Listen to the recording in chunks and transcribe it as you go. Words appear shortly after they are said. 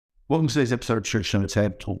Welcome to today's episode of Nutrition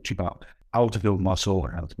Attempt, talk to you about how to build muscle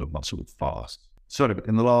and how to build muscle fast. So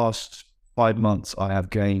in the last 5 months, I have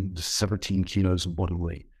gained 17 kilos of body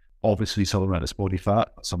weight. Obviously, some of that is body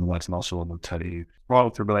fat, some of that's muscle, and I'll tell you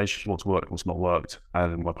trial tribulation, what's worked, what's not worked,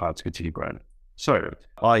 and my plan to continue growing. So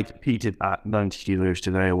I competed at 90 kilos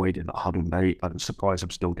today. I weighed in at 108. I'm surprised I'm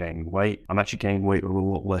still gaining weight. I'm actually gaining weight with a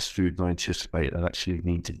lot less food than I anticipate I actually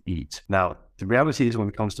need to eat. Now, the reality is when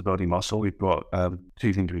it comes to building muscle, we've got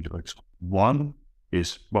two things we do. Three things. One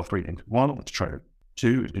is training.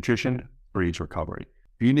 Two is nutrition. Three is recovery.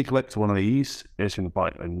 If you neglect one of these, it's going to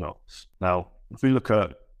bite the nuts. Now, if we look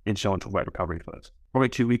at talk about recovery first. Probably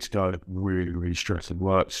 2 weeks ago, really stressed at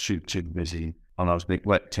work, super busy, and I was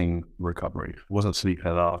neglecting recovery. Wasn't sleeping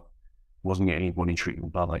enough, wasn't getting any body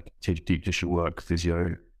treatment done, like deep tissue work,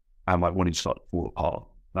 physio, and my body started to fall apart.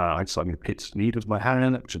 I started to pit needles in my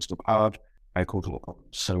hand, which is still hard. I caused a lot of problems.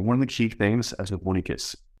 So one of the key things as the body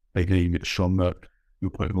gets bigger, you get stronger, you're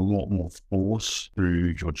putting a lot more force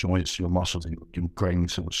through your joints, your muscles, and you're gaining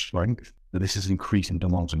so much strength that this is increasing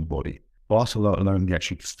demands on the body. But also let alone the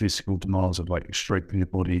actual physical demands of like strengthening your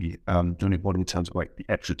body, doing your body in terms of like the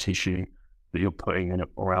extra tissue that you're putting in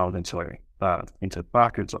around into the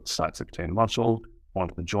back, into the sides that contain muscle,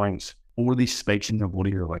 onto the joints. All of these spaces in your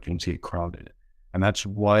body are like going to get crowded. And that's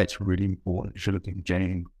why it's really important if you're looking to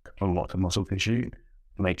gain a lot of muscle tissue,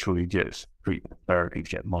 to make sure you get treatment therapy to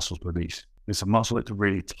get muscles released. It's a muscle that's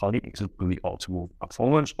really tight, it's really optimal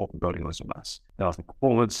performance or building muscle mass. Now, for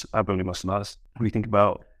performance and building muscle mass, when you think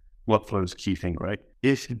about blood flow is a key thing, right?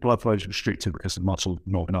 If the blood flow is restricted because the muscle is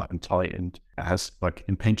not enough and tight and it has like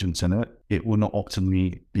impingement in it, it will not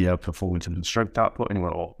optimally be able to perform into the strength output and it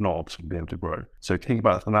will not optimally be able to grow. So think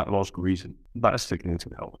about it for that logical reason. That is sticking into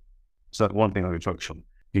the health. So that's one thing I would focus on.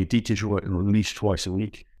 You deep tissue work at least twice a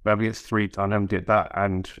week. Maybe it's 3 times. I never did that,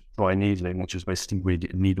 and dry needling, which is basically where you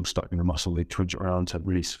get a needle stuck in the muscle. They twitch it around to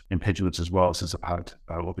release impingement as well, since I've had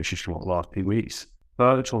issues for the last few weeks.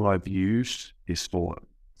 Third tool I've used is for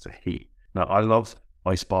heat. Now, I love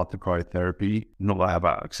ice bath and cryotherapy. Not that I have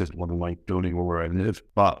access to one of my building or where I live,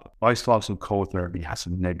 but ice baths and cold therapy has a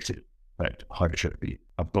negative effect on hypertrophy,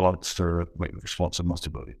 a blood-stir response and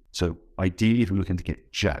muscle building. So ideally, if we're looking to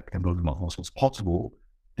get jacked and build as much muscle as possible,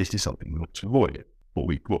 this is something we want to avoid.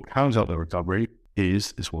 What counts out the recovery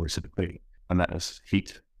is what it's typically, and that is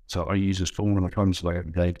heat. So I use this form when I come to like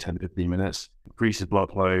every day, 10 to 15 minutes, increases blood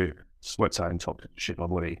flow, sweats out and toxic shit in my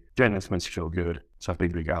body. Generally, it's meant to feel good. So I'm a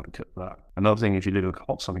big advocate for that. Another thing, if you live in a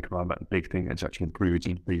hot sunny climate, a big thing is actually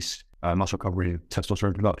increase muscle recovery,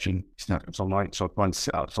 testosterone production. Snap sunlight. So I try and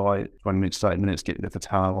sit outside 20 minutes, 30 minutes, get in the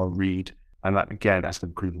towel, or read. And that again, that's the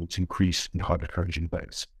improvement to increase in hypertrophy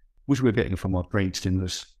effects, which we're getting from our brain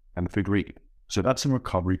stimulus and the food we eat. So that's some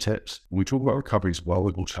recovery tips. When we talk about recovery as well,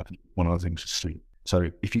 we also have one other thing to sleep. So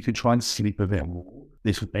if you can try and sleep a bit more,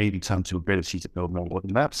 this would aid in terms of ability to build more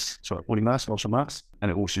body mass, muscle mass,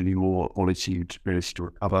 and it also need more ability to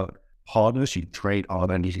recover hardness. You can train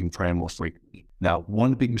harder and you can train more frequently. Now, one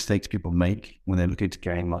of the big mistakes people make when they're looking to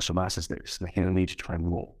gain muscle mass is that they need to train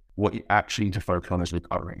more. What you actually need to focus on is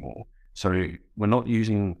recovering more. So we're not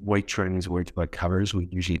using weight training as a way to burn calories, we're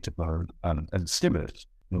using it to burn as a stimulus.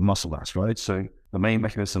 The muscle mass, right? So the main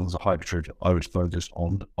mechanisms of hypertrophy I would focus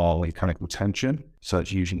on are mechanical tension. So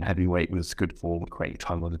it's using heavy weight was good for creating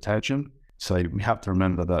time under tension. So we have to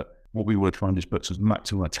remember that what we were trying to put is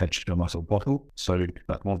maximum attention to a muscle bottle. So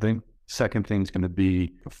that's one thing. Second thing is going to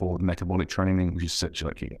be for metabolic training, which is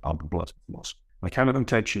circulating upper blood muscle. Mechanical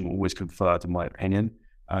tension always conferred, in my opinion,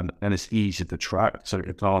 and it's easy to track. So for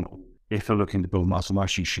example, if you're looking to build muscle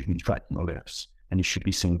mass, you should be tracking the lifts and you should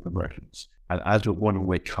be seeing progressions. And as your body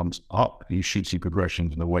weight comes up, you should see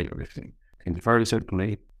progressions in the weight lifting. And very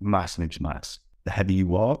simply, mass needs mass. The heavier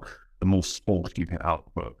you are, the more force you can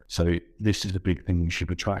output. So this is a big thing you should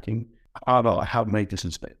be tracking. However, I have made this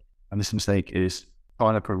mistake. And this mistake is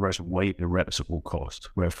trying to progress weight and reps at all cost,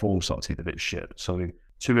 where form starts to get a bit shit. So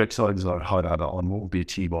 2 exercises I would highlight on one would be a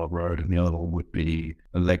T-bar row, and the other one would be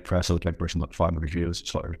a leg press or leg press in like 500 kilos,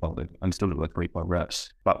 slightly redundant, and still look like 3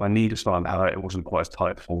 reps. But my knee just found out it wasn't quite as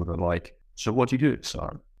tight before than like, so what do you do?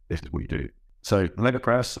 So this is what you do. So leg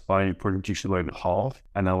press, I reduce the load in half,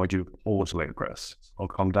 and now I do pause leg press. I'll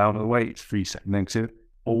come down to the weight, 3 seconds negative,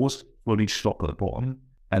 pause, fully stop at the bottom,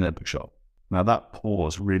 and then push up. Now that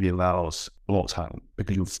pause really allows a lot to happen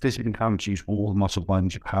because you're physically having to use all the muscle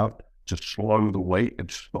lines you have to slow the weight and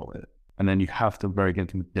stop it. And then you have to very get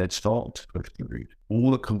to a dead start to push through.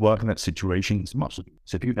 All that can work in that situation is muscle.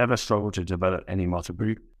 So if you've ever struggled to develop any muscle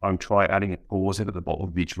group, try adding a pause in at the bottom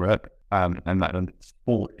of each rep, and that will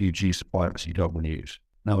force you to use the fibers you don't want to use.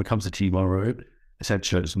 Now, when it comes to T-bar row,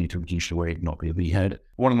 essentially I just need to reduce the weight, not be a meathead.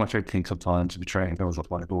 One of my favorite things sometimes with training girls off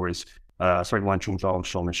my door is one George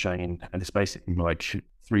Armstrong machine, and it's basically like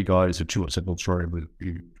 3 guys with 2 seconds throwing with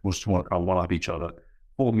who wants to one up each other.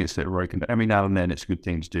 4 minutes that are broken. Every now and then it's a good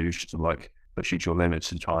thing to do just to like push your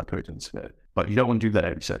limits and try and put it into it. But you don't want to do that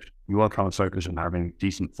every session. You want to kind of focus on having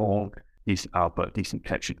decent form, decent output, decent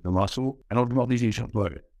connection to the muscle, and ultimately decent flow.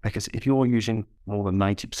 Because if you're using more than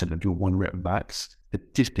 90% of your 1 rep max,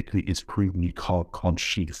 statistically it's proven you can't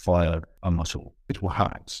consciously fire a muscle. It's what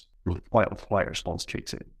happens. Your fight or flight response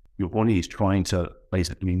kicks in. Your body is trying to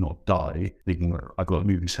basically not die, thinking, I've got a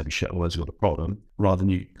moving heavy shit, or I've got a problem, rather than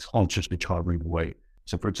you consciously try to move away.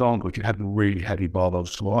 So for example, if you have a really heavy barbell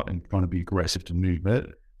squat and trying to be aggressive to move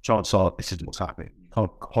it, chances are this is what's happening. You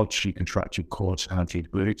can't consciously contract your quads and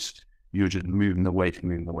glutes. You're just moving the weight for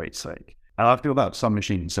moving the weight's sake. And I feel about some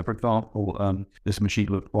machines. So for example, this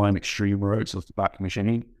machine with Prime Extreme Roads, the back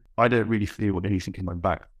machine, I don't really feel anything in my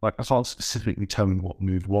back. Like I can't specifically tell me what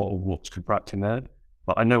moved what or what's contracting there.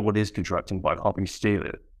 But I know what is contracting, but I can't really feel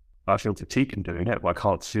it. I feel fatigue in doing it, but I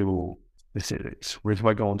can't feel specifics. Whereas if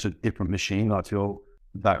I go onto a different machine, I feel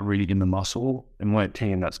that really in the muscle. In my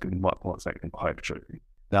opinion, that's going to be much more effective for hypertrophy.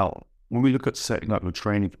 Now, when we look at setting up the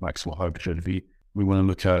training for maximal hypertrophy, we want to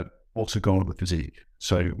look at what's going on with physique.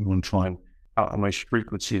 So we want to try and outmost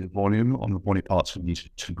frequency and volume on the body parts we need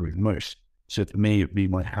to improve most. So for me, it'd be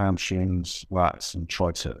my hamstrings, lats, and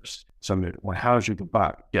triceps. So my hamstrings and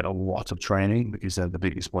back get a lot of training because they're the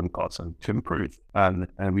biggest body parts to improve. And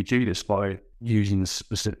we do this by using a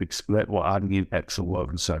specific split or adding in extra work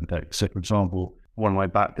on certain days. So for example, one of my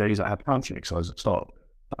back days, I have hamstring exercise at the start,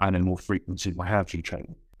 adding more frequency in my hamstring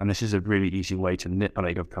training. And this is a really easy way to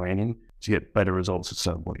manipulate your training to get better results at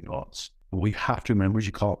certain body parts. What we have to remember is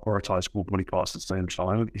you can't prioritize all body parts at the same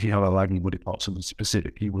time. If you have a lagging body parts that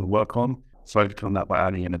specific you want to work on, focus on that by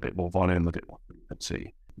adding in a bit more volume, a bit more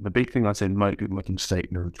frequency. The big thing I say most people make a mistake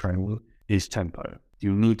in their training is tempo.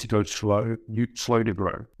 You need to go slow, you slow to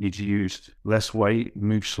grow. You need to use less weight,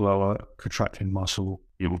 move slower, contracting muscle,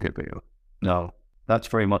 you will get bigger. Now, that's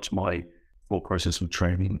very much my thought process with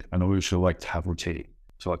training, and I also like to have routine.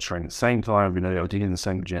 So I train at the same time every day, I'll do in the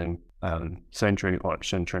same gym, same training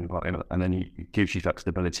partner, and then it gives you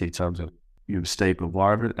flexibility in terms of your stable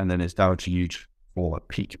environment, and then it's down to you for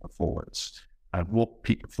peak performance. And what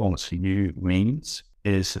peak performance for you means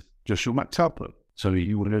is just your max output. So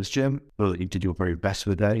you want to go to the gym, but you did your very best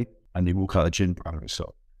for the day, and you walk out of the gym proud of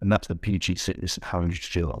yourself. And that's the PG fitness and how you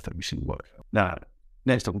feel after every single workout. Now,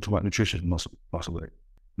 next I will talk about nutrition and muscle weight.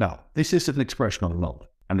 Now, this is an expression I love,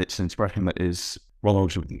 and it's an expression that is wrong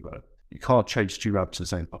with you about. You can't change 2 rabbits at the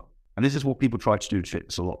same time. And this is what people try to do in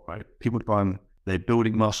fitness a lot, right? People try and they're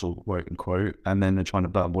building muscle, quote unquote, and then they're trying to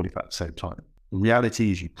burn body fat at the same time. The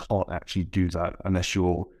reality is you can't actually do that unless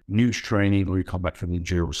you're new to training or you come back from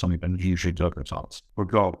injury or something, and usually circumstance. For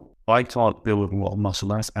example, I can't build a lot of muscle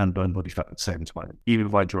mass and burn body fat at the same time. Even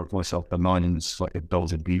if I drop myself the lines like a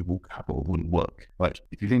Belgian Beagle capital, wouldn't work. Like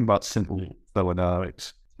if you think about simple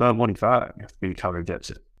thermodynamics, burn body fat, you have to be calorie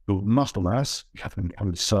deficit. Build muscle mass, you have to be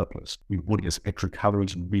calorie surplus. Your body has extra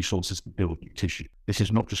calories and resources to build new tissue. This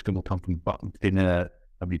is not just going to come from thin air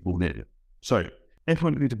and be born in it. So, if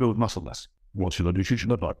we need to build muscle mass, what should our nutrition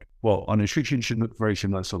look like? Well, our nutrition should look very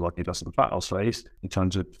similar to like it does in the fat loss phase in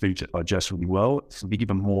terms of foods that digest really well. It's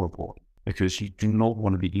even more important because you do not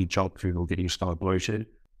want to be eating junk food or getting your stomach bloated.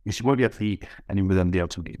 Because you won't be able to eat and you will then be able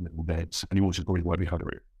to eat little beds, and you also probably won't be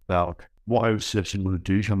hungry. Now, what I would suggest you want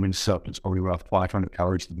to do is I'm in surplus probably around 500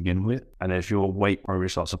 calories to begin with. And if your weight probably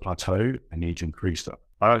starts to plateau, I need to increase that.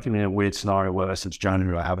 I don't think in a weird scenario where since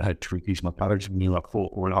January I haven't had to increase my calories from like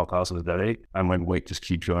 4.5 a day, and my weight just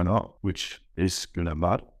keeps going up, which is good and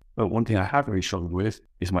bad. But one thing I have really struggled with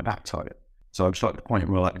is my appetite. So I'm starting to the point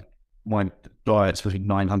where like my diet's supposed to be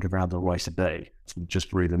 900 grams of rice a day from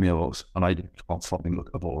just 3 of the meals, and I can't fucking look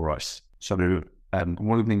at a bowl of rice. So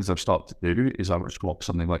one of the things I've started to do is I would swap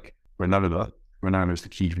something like granola. Granola is the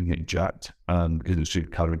key to getting jacked because it's super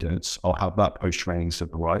calorie dense. I'll have that post-training instead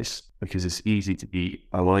of rice because it's easy to eat.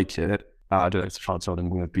 I like it. I don't have to try and tell them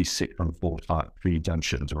I'm going to be sick from 3 damn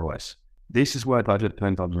shits of rice. This is where diet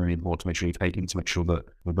plans are really important to make sure you're taking to make sure that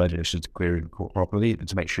the digestion is clearing properly and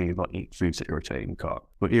to make sure you're not eating foods that irritate your gut.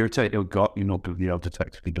 But irritate your gut, you're not going to be able to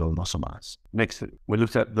technically build muscle mass. Next, we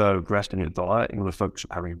looked at the rest in your diet and we're focused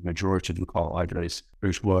on having majority of the carbohydrates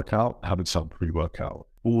post-workout, having some pre-workout.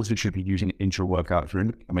 Also should be using intra-workout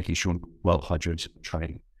drink and making sure you're well hydrated for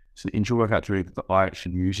training. So the intra-workout drink that I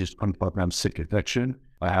actually use is 25 grams citric section.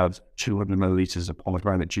 I have 200 milliliters of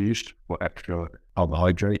pomegranate juice for extra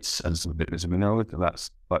carbohydrates and some vitamins and minerals.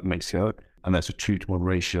 That's like makes it. and that's a 2-to-1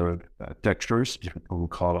 ratio of dextrose, different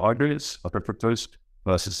carbohydrates, fructose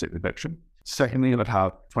versus cyclodextrin. Secondly, I'd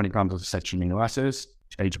have 20 grams of essential amino acids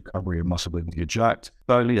to aid recovery of muscle when you eject.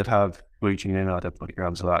 Thirdly, I'd have gluten in, I'd have 20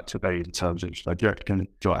 grams of that to aid in terms of digestion,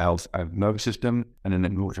 joint health, and nervous system. And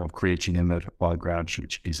then we also have creatine in there for 5 grams,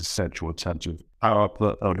 which is essential in terms of power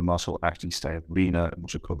output, the muscle actually stay leaner, and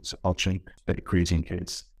also causes arching, that creatine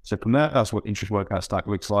kids. So from there, that's what interest workout stack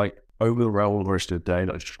looks like. Over the rest of the day,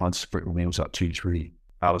 I just try and split my meals up 2 to 3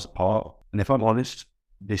 hours apart. And if I'm honest,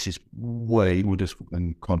 this is way more difficult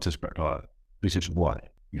than contest prep diet. This is why.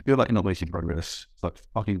 You feel like you're not making progress. It's like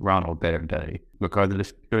fucking Groundhog Day every day. Look, either go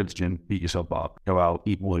to the gym, beat yourself up, go out,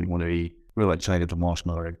 eat more than you want to eat, feel like saying it's a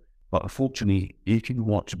marshmallow. But unfortunately, if you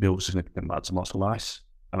want to build significant amounts of muscle mass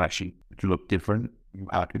and actually to look different, you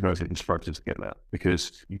have to go through this process to get there.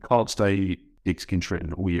 Because you can't stay big skin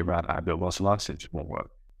training all year round and build muscle mass, it just won't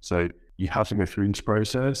work. So you have to go through this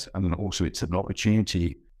process, and then also it's an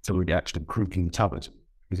opportunity to really actually improve your metabolism.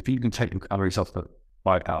 Because if you can take your calories off for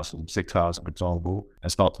 5 hours and 6 hours, for example,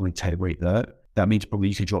 and start to maintain weight there, that means probably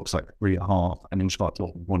you can drop to like 3.5 and then start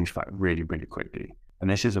to body fat really, really quickly. And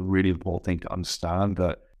this is a really important thing to understand,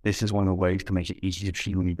 that this is one of the ways to make it easy to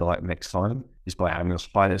achieve when you diet next time, is by having a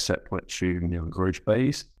higher set point to your growth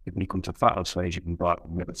phase. If you come to fat loss phase, you can diet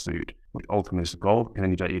with better food, which ultimately is the goal, and then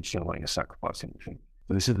you don't need to feel like you're sacrificing anything.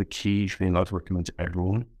 So this is the key thing I'd recommend to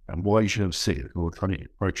everyone, and why you should have sit or trying to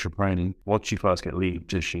approach your training. Once you first get lean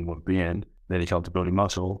position you want to be in, then you come to building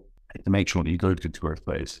muscle, to make sure that you go to the growth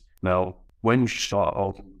phase. Now, when you start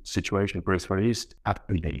off situation of growth phase,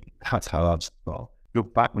 that's how I'd start. You're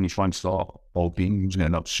back when you try and start bulking, you're going to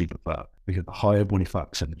end up super fat, because the higher body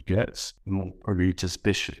fat percentage gets, the more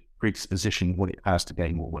predisposition what it has to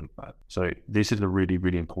gain more body fat. So this is a really,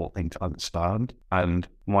 really important thing to understand. And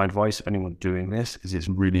my advice to anyone doing this is it's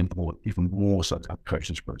really important, even more so to have a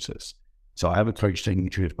coaching process. So I have a coach taking me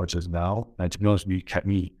through this process now, and to be honest with you, kept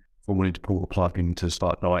me from wanting to pull the plug in to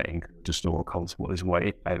start dieting, just feel comfortable this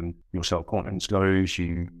way, and your self-confidence goes,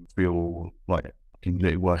 you feel like you can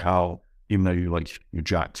really work out, even though you're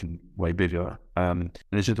jacked and way bigger. And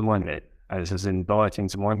it's just a mind game. And it says in dieting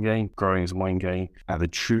is a mind game, growing is a mind game, and the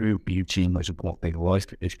true beauty and most important thing in life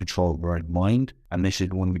is control of your own mind. And this is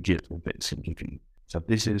one of the gifts of bit significant. So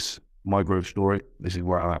this is my growth story. This is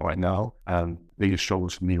where I'm at right now. And the biggest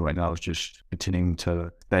struggles for me right now is just continuing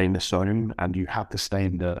to stay in the zone, and you have to stay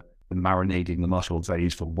in the marinating the muscle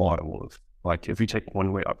phase for a while. Like if you take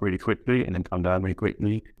one weight up really quickly and then come down really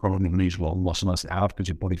quickly, probably lose a lot of muscle mass out because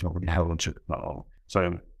your body's not really held onto it that long.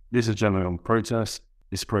 So this is generally on process.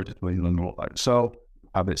 This process will learn a lot about yourself.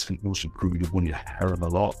 Habits can also improve your body a hell of a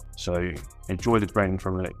lot. So enjoy the training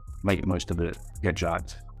from it, make the most of it, get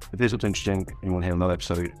jacked. If this was interesting and you want to hear another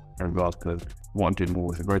episode in regards to what I'm doing more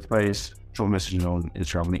with the growth phase, drop a message on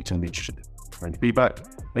Instagram, LinkedIn, be interested for any feedback.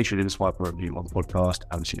 Make sure you subscribe for a review on the podcast,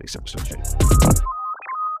 and see you next episode.